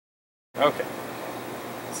Okay.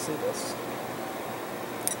 Let's see this.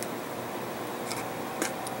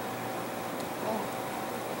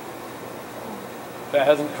 That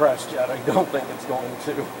hasn't crashed yet. I don't think it's going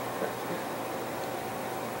to.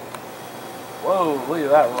 Whoa, look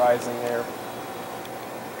at that rising air.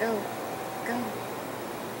 Go. Go.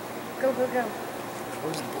 Go, go, go.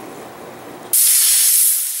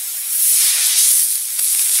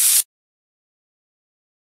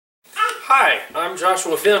 Hi, I'm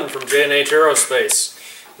Joshua Finn from J&H Aerospace.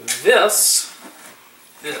 This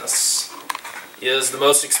is the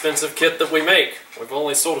most expensive kit that we make. We've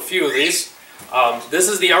only sold a few of these. This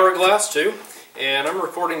is the Hourglass II, and I'm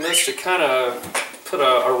recording this to kind of put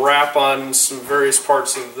a wrap on some various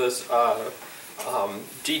parts of this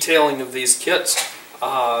detailing of these kits.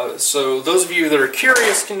 So those of you that are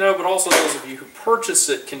curious can know, but also those of you who purchase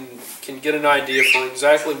it can get an idea for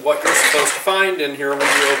exactly what you're supposed to find in here when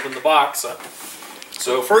you open the box up.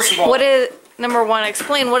 So first of all, number one,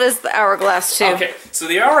 explain what is the Hourglass II? Okay, so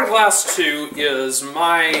the Hourglass II is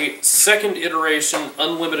my second iteration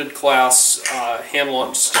unlimited class hand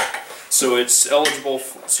launch stick. So it's eligible,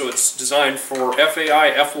 so it's designed for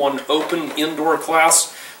FAI F1 open indoor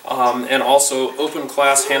class, and also open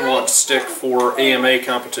class hand launch stick for AMA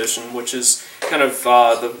competition, which is kind of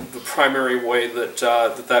the primary way that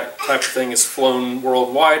that type of thing is flown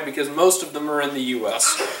worldwide, because most of them are in the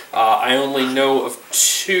U.S. I only know of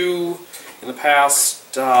two in the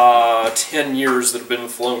past 10 years that have been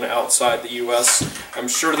flown outside the U.S. I'm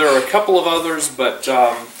sure there are a couple of others, but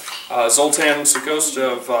Zoltán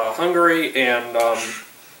Sikosta of Hungary and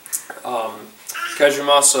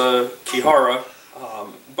Kazumasa Kihara,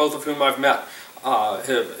 both of whom I've met,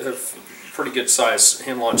 have pretty good size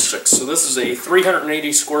hand launch sticks. So this is a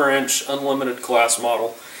 380 square inch unlimited class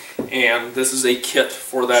model, and this is a kit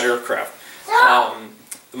for that aircraft.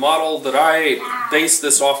 The model that I based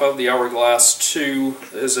this off of, the Hourglass II,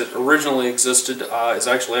 as it originally existed, is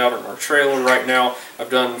actually out in our trailer right now. I've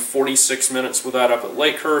done 46 minutes with that up at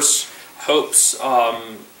Lakehurst. Hope's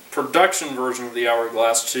production version of the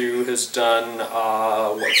Hourglass II has done,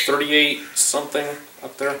 what, 38 something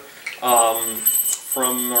up there?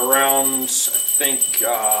 From around, I think,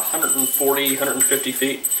 140, 150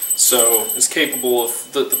 feet. So it's capable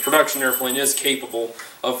of, the production airplane is capable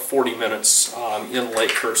of 40 minutes in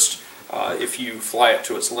Lakehurst if you fly it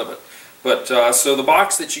to its limit. But so the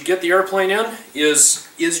box that you get the airplane in is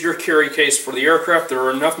your carry case for the aircraft. There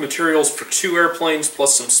are enough materials for 2 airplanes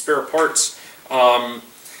plus some spare parts.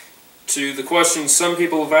 To the question some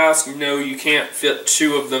people have asked, no, you can't fit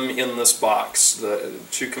 2 of them in this box. The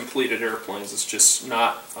 2 completed airplanes, it's just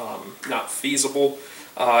not feasible.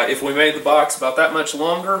 If we made the box about that much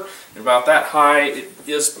longer and about that high,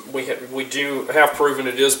 we do have proven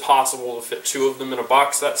it is possible to fit 2 of them in a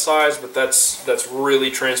box that size, but that's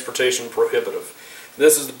really transportation prohibitive.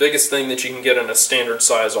 This is the biggest thing that you can get in a standard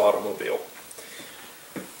size automobile.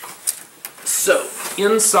 So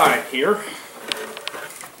inside here,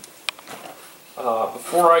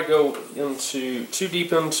 before I go too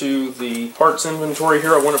deep into the parts inventory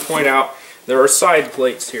here, I want to point out there are side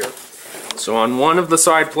plates here. So on one of the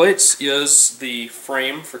side plates is the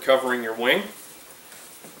frame for covering your wing.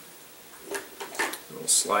 We'll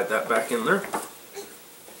slide that back in there.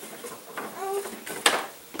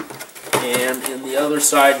 And in the other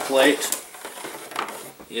side plate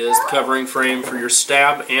is the covering frame for your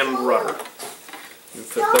stab and rudder. You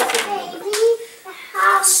fit both of them in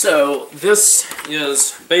there. So this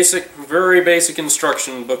is very basic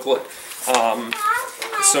instruction booklet.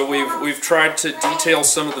 So we've tried to detail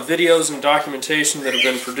some of the videos and documentation that have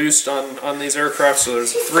been produced on these aircraft. So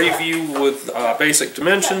there's a 3-view with basic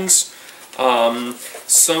dimensions,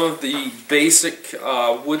 some of the basic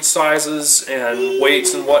wood sizes and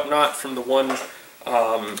weights and whatnot from the one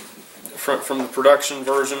from the production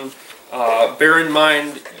version. Bear in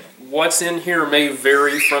mind, what's in here may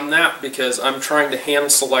vary from that because I'm trying to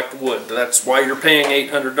hand select wood. That's why you're paying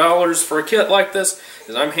 $800 for a kit like this,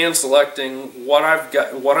 is I'm hand selecting what I've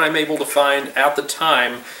got, what I'm able to find at the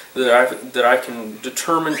time that I can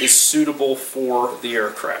determine is suitable for the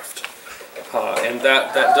aircraft. And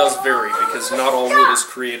that does vary because not all wood is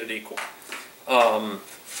created equal. And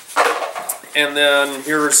then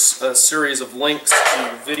here's a series of links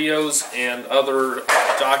to videos and other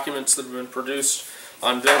documents that have been produced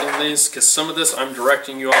on building these, because some of this I'm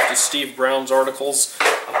directing you off to Steve Brown's articles,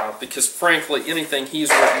 because frankly anything he's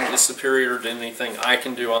written is superior to anything I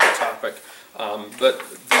can do on the topic. But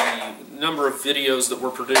the number of videos that we're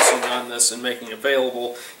producing on this and making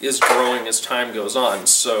available is growing as time goes on.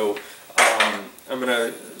 So I'm going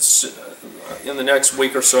to, in the next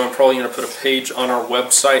week or so, I'm probably going to put a page on our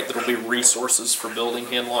website that will be resources for building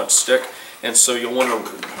hand-launched stick. And so you'll want to,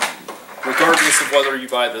 regardless of whether you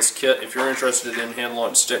buy this kit, if you're interested in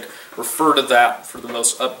hand-launched stick, refer to that for the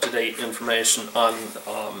most up-to-date information on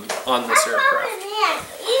this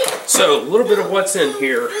aircraft. So, a little bit of what's in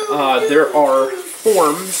here. There are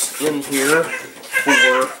forms in here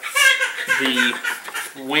for the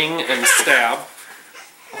wing and stab.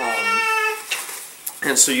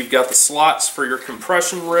 And so you've got the slots for your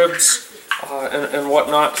compression ribs and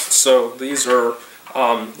whatnot. So these are,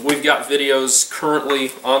 we've got videos currently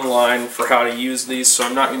online for how to use these, so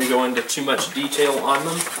I'm not going to go into too much detail on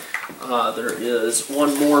them. There is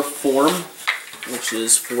one more form, which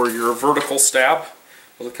is for your vertical stab,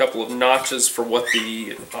 with a couple of notches for what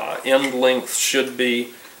the end length should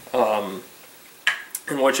be.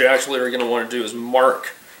 And what you actually are going to want to do is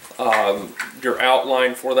mark your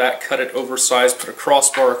outline for that, cut it oversized, put a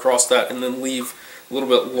crossbar across that, and then leave a little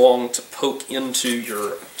bit long to poke into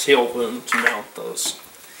your tail boom to mount those.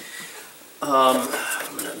 I'm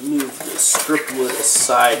going to move the strip wood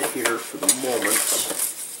aside here for the moment.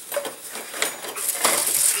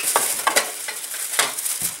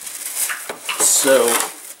 So,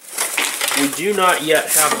 we do not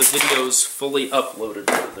yet have the videos fully uploaded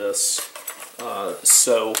for this.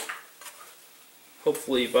 So,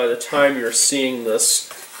 hopefully by the time you're seeing this,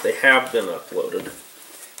 they have been uploaded.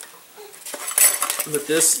 But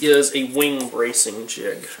this is a wing bracing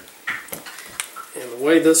jig. And the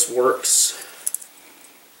way this works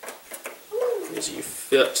is you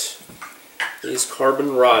fit these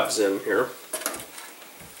carbon rods in here.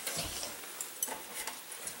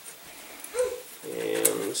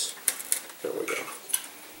 And there we go.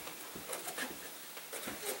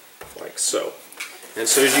 Like so. And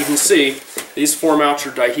so as you can see, these form out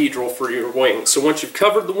your dihedral for your wing. So once you've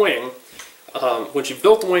covered the wing, once you've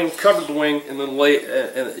built the wing, covered the wing, and then lay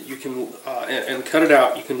you can and cut it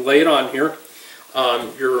out, you can lay it on here.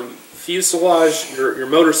 Your fuselage, your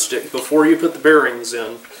motor stick, before you put the bearings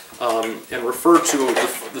in, and refer to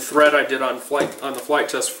the thread I did on the flight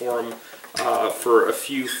test forum for a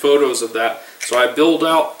few photos of that. So I build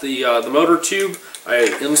out the motor tube,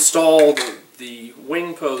 I install the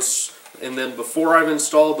wing posts. And then before I've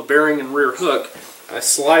installed the bearing and rear hook, I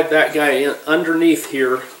slide that guy in underneath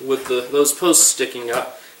here with those posts sticking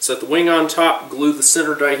up. Set the wing on top, glue the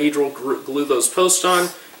center dihedral, glue those posts on,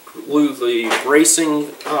 glue the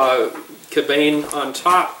bracing cabane on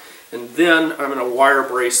top, and then I'm going to wire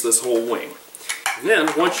brace this whole wing. And then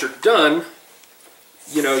once you're done,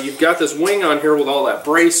 you know, you've got this wing on here with all that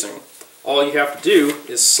bracing. All you have to do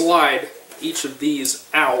is slide each of these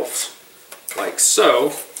out like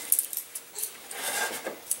so.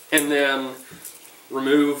 And then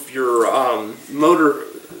remove your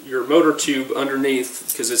motor tube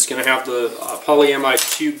underneath, because it's going to have the polyamide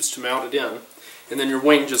tubes to mount it in, and then your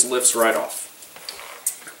wing just lifts right off.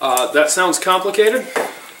 That sounds complicated.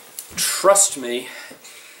 Trust me,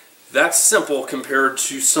 that's simple compared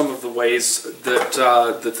to some of the ways that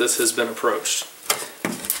that this has been approached.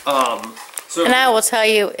 And I will tell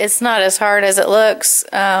you, it's not as hard as it looks.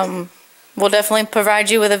 We'll definitely provide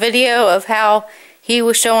you with a video of how he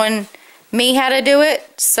was showing me how to do it,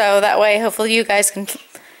 so that way hopefully you guys can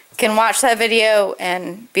watch that video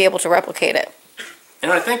and be able to replicate it.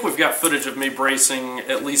 And I think we've got footage of me bracing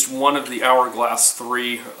at least one of the Hourglass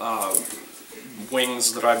III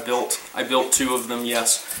wings that I built. I built two of them,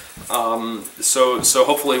 yes. So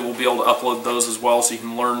hopefully we'll be able to upload those as well, so you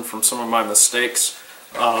can learn from some of my mistakes.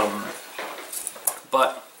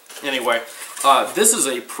 But anyway, this is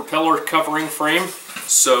a propeller covering frame.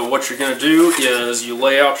 So what you're going to do is you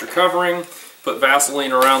lay out your covering, put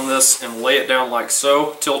Vaseline around this, and lay it down like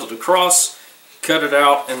so, tilt it across, cut it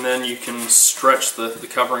out, and then you can stretch the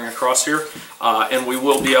covering across here. And we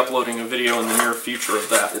will be uploading a video in the near future of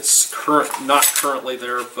that. It's not currently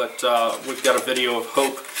there, but we've got a video of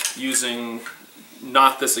Hope using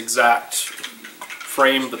not this exact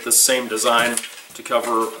frame, but the same design to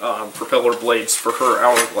cover propeller blades for her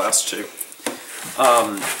Hourglass II.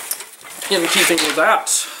 In keeping with that,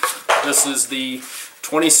 this is the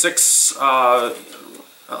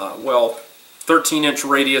 13-inch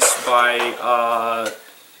radius by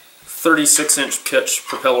 36-inch pitch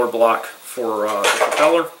propeller block for the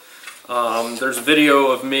propeller. There's a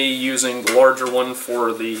video of me using the larger one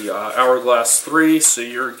for the Hourglass III, so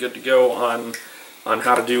you're good to go on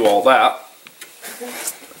how to do all that.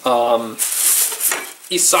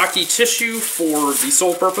 Isaki tissue for the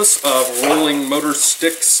sole purpose of rolling motor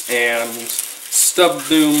sticks and stub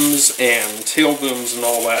booms and tail booms and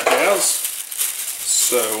all that jazz.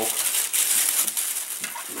 So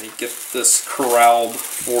Let me get this corralled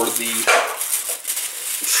for the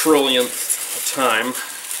trillionth time,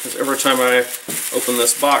 because every time I open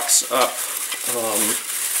this box up,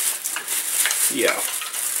 yeah,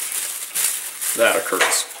 that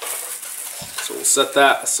occurs. So we'll set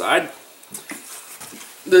that aside.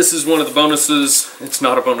 This is one of the bonuses. It's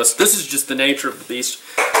not a bonus. This is just the nature of the beast.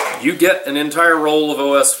 You get an entire roll of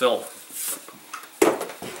OS film.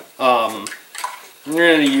 You're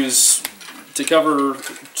going to use, to cover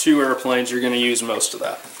 2 airplanes, you're going to use most of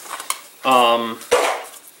that.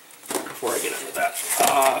 Before I get into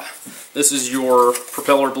that, this is your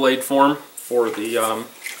propeller blade form for the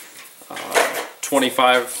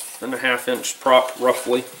 25.5-inch prop,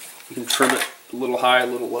 roughly. You can trim it a little high, a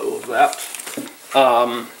little low of that.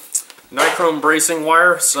 Nichrome bracing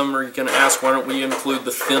wire. Some are going to ask, why don't we include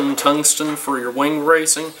the thin tungsten for your wing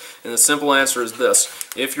bracing? And the simple answer is this.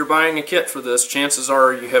 If you're buying a kit for this, chances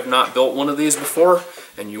are you have not built one of these before,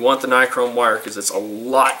 and you want the nichrome wire because it's a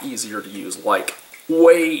lot easier to use, like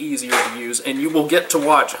way easier to use, and you will get to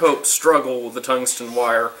watch Hope struggle with the tungsten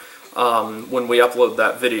wire when we upload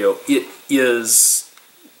that video. It is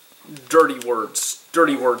dirty words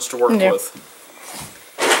to work with.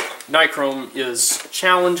 Nichrome is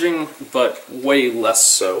challenging, but way less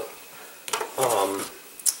so. And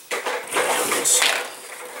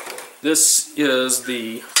this is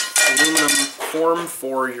the aluminum form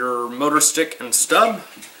for your motor stick and stub.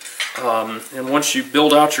 And once you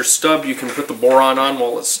build out your stub, you can put the boron on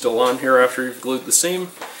while it's still on here after you've glued the seam.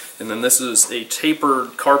 And then this is a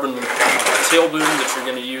tapered carbon tail boom that you're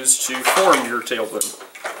going to use to form your tail boom.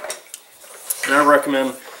 And I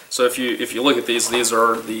recommend, so if you look at these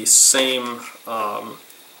are the same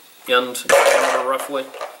end diameter roughly,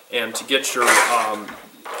 and to get your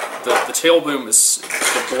the tail boom is,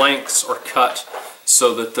 the blanks are cut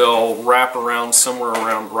so that they'll wrap around somewhere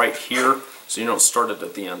around right here, so you don't start it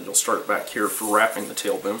at the end. You'll start it back here for wrapping the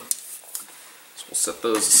tail boom. So we'll set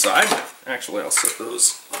those aside. Actually, I'll set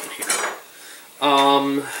those on here.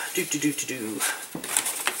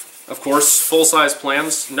 Of course, full-size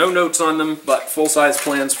plans. No notes on them, but full-size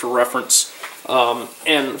plans for reference.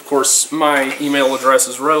 And of course, my email address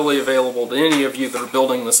is readily available to any of you that are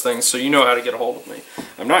building this thing, so you know how to get a hold of me.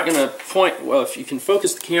 I'm not going to point, well, if you can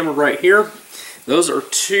focus the camera right here, those are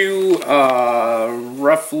 2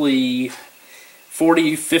 roughly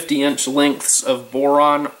 40-50 inch lengths of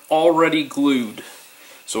boron already glued.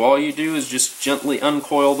 So all you do is just gently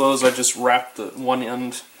uncoil those. I just wrap the one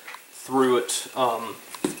end through it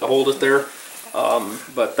to hold it there.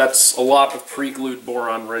 But that's a lot of pre-glued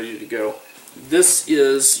boron ready to go. This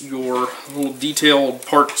is your little detailed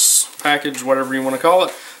parts package, whatever you want to call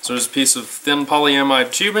it. So there's a piece of thin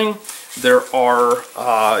polyamide tubing. There are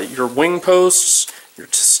your wing posts, your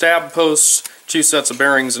stab posts, 2 sets of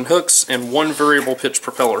bearings and hooks, and 1 variable pitch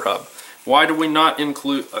propeller hub. Why do we not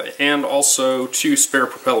include, and also 2 spare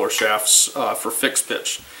propeller shafts for fixed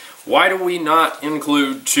pitch. Why do we not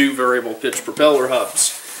include 2 variable pitch propeller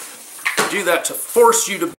hubs? Do that to force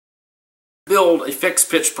you to build a fixed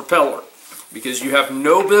pitch propeller, because you have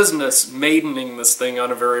no business maidening this thing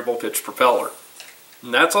on a variable pitch propeller.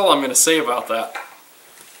 And that's all I'm going to say about that.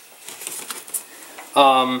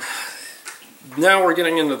 Now we're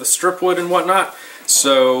getting into the strip wood and whatnot.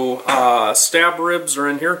 So stab ribs are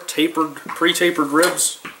in here, tapered, pre-tapered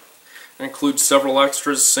ribs. That includes several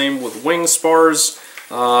extras. Same with wing spars.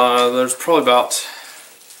 There's probably about,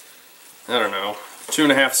 I don't know,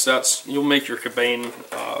 2.5 sets. You'll make your cabane,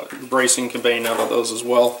 bracing cabane out of those as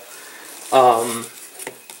well.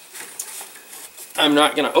 I'm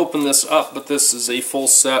not going to open this up, but this is a full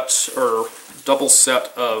set, or double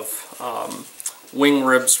set of wing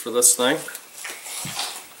ribs for this thing.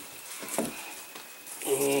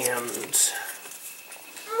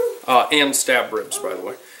 And stab ribs, by the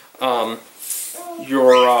way.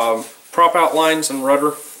 Your prop outlines and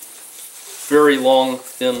rudder, very long,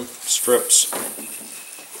 thin strips.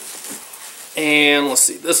 And let's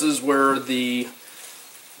see, this is where the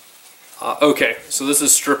okay, so this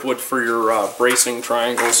is strip wood for your bracing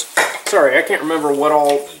triangles. Sorry, I can't remember what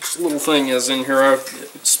all each little thing is in here. I've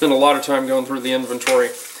spent a lot of time going through the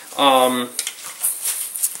inventory.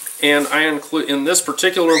 And I include, in this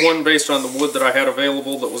particular one, based on the wood that I had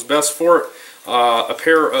available that was best for it, a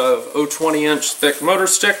pair of 0.20-inch thick motor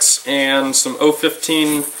sticks and some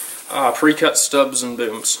 0.15 pre-cut stubs and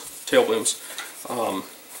booms, tail booms.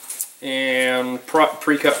 And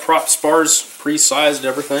pre-cut prop spars, pre-sized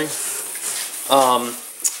everything.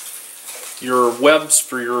 Your webs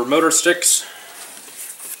for your motor sticks,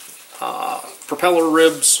 propeller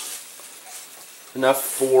ribs, enough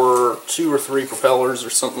for 2 or 3 propellers or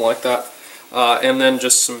something like that. and then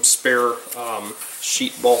just some spare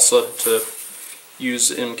sheet balsa to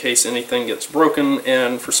use in case anything gets broken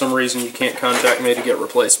and for some reason you can't contact me to get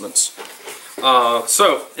replacements.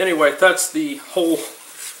 So anyway, that's the whole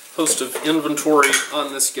host of inventory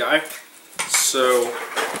on this guy. So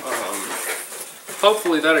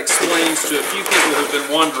hopefully that explains to a few people who've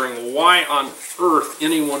been wondering why on earth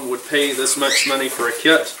anyone would pay this much money for a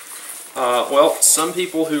kit. Well, some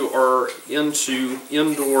people who are into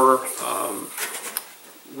indoor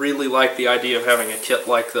really like the idea of having a kit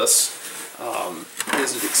like this.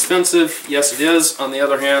 Is it expensive? Yes, it is. On the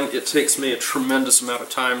other hand, it takes me a tremendous amount of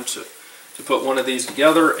time to put one of these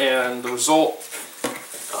together, and the result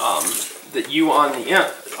that you on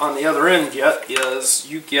the other end get is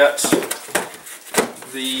you get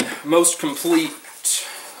the most complete,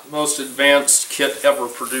 most advanced kit ever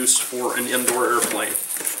produced for an indoor airplane.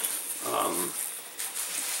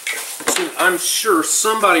 So I'm sure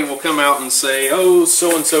somebody will come out and say, oh,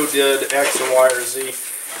 so-and-so did X or Y or Z.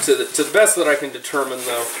 To the best that I can determine,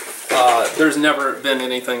 though, there's never been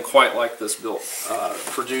anything quite like this built,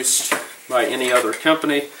 produced by any other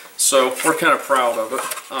company. So we're kind of proud of it.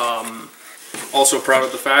 Also proud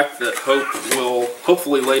of the fact that Hope will,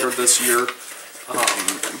 hopefully later this year,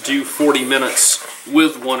 do 40 minutes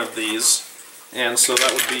with one of these. And so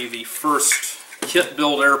that would be the first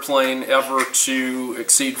kit-built airplane ever to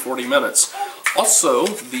exceed 40 minutes. Also,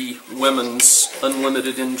 the women's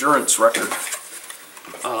unlimited endurance record,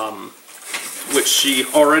 which she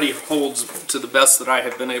already holds to the best that I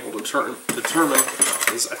have been able to determine,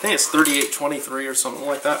 is, I think it's 38:23 or something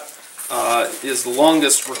like that, is the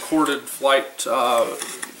longest recorded flight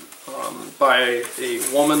by a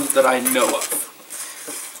woman that I know of.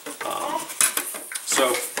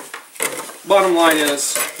 So, bottom line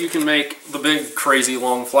is, you can make the big, crazy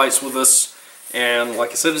long flights with this, and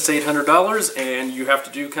like I said, it's $800, and you have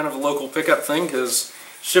to do kind of a local pickup thing, because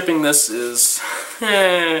shipping this is,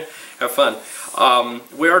 have fun.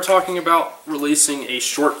 We are talking about releasing a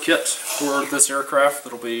short kit for this aircraft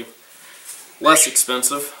that'll be less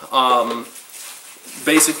expensive.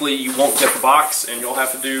 Basically, you won't get the box, and you'll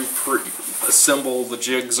have to assemble the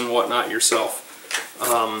jigs and whatnot yourself.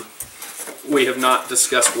 We have not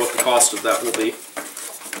discussed what the cost of that will be,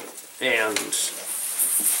 and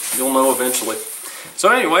you'll know eventually. So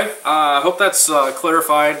anyway, I hope that's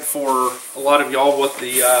clarified for a lot of y'all what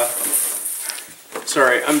the...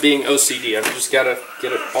 sorry, I'm being OCD. I've just got to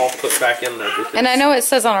get it all put back in there. And I know it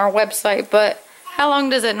says on our website, but how long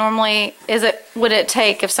does it normally, would it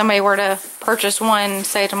take if somebody were to purchase one,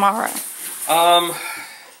 say, tomorrow?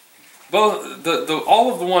 Both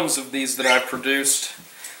all of the ones of these that I've produced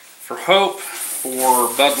for Hope, for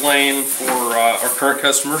Bud Lane, for our current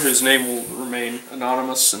customer, whose name will remain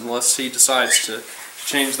anonymous unless he decides to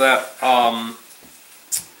change that.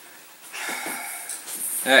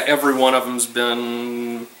 Every one of them's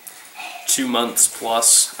been 2 months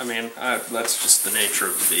plus. I mean, that's just the nature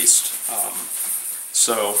of the beast.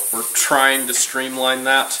 So we're trying to streamline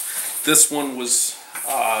that. This one was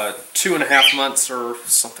 2.5 months or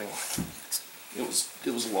something like that.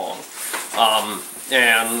 It was long.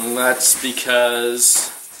 And that's because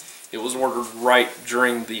it was ordered right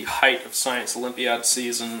during the height of Science Olympiad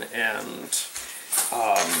season, and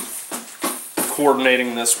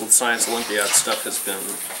coordinating this with Science Olympiad stuff has been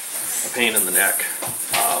a pain in the neck.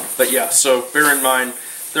 But yeah, so bear in mind,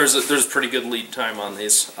 there's a pretty good lead time on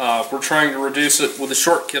these. We're trying to reduce it. With a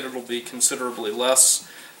short kit, it'll be considerably less.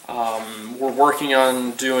 We're working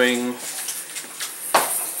on doing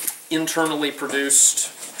internally produced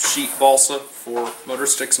sheet balsa for motor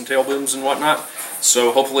sticks and tail booms and whatnot.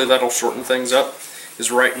 So hopefully that'll shorten things up. Because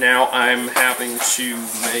right now I'm having to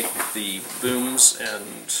make the booms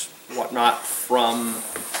and whatnot from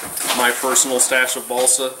my personal stash of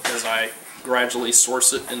balsa as I gradually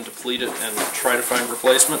source it and deplete it and try to find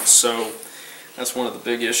replacements. So that's one of the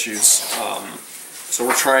big issues. So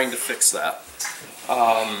we're trying to fix that.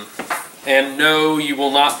 And no, you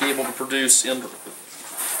will not be able to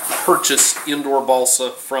purchase indoor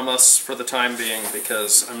balsa from us for the time being,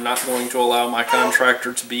 because I'm not going to allow my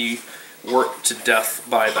contractor to be worked to death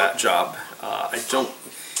by that job.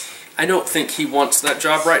 I don't think he wants that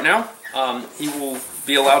job right now. He will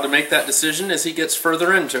be allowed to make that decision as he gets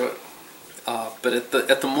further into it. But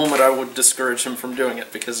at the moment I would discourage him from doing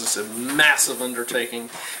it, because it's a massive undertaking.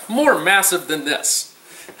 More massive than this.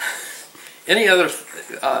 Any other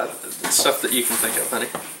stuff that you can think of, honey?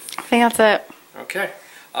 I think that's it. Okay.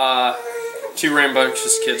 Two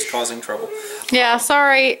rambunctious kids causing trouble. Yeah,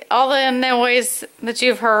 sorry, all the noise that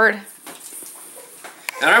you've heard.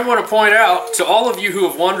 And I want to point out to all of you who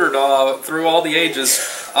have wondered through all the ages,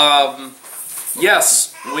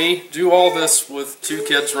 Yes, we do all this with 2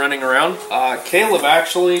 kids running around. Caleb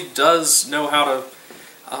actually does know how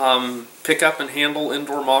to pick up and handle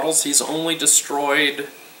indoor models. He's only destroyed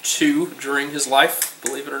 2 during his life,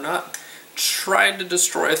 believe it or not. Tried to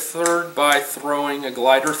destroy a 3rd by throwing a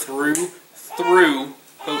glider through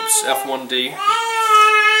Hope's F1D.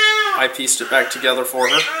 I pieced it back together for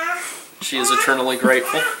her. She is eternally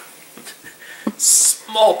grateful.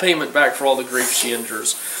 Small payment back for all the grief she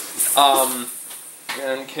endures.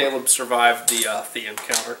 And Caleb survived the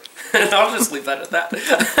encounter. And I'll just leave that at that.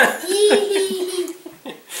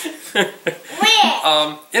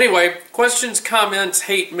 Anyway, questions, comments,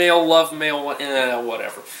 hate mail, love mail,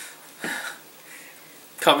 whatever.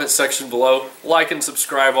 Comment section below. Like and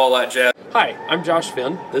subscribe, all that jazz. Hi, I'm Josh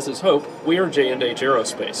Finn. This is Hope. We are J&H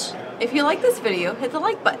Aerospace. If you like this video, hit the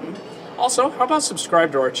like button. Also, how about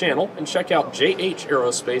subscribe to our channel and check out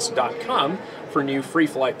jhaerospace.com for new free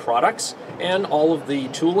flight products and all of the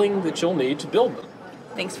tooling that you'll need to build them.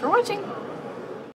 Thanks for watching.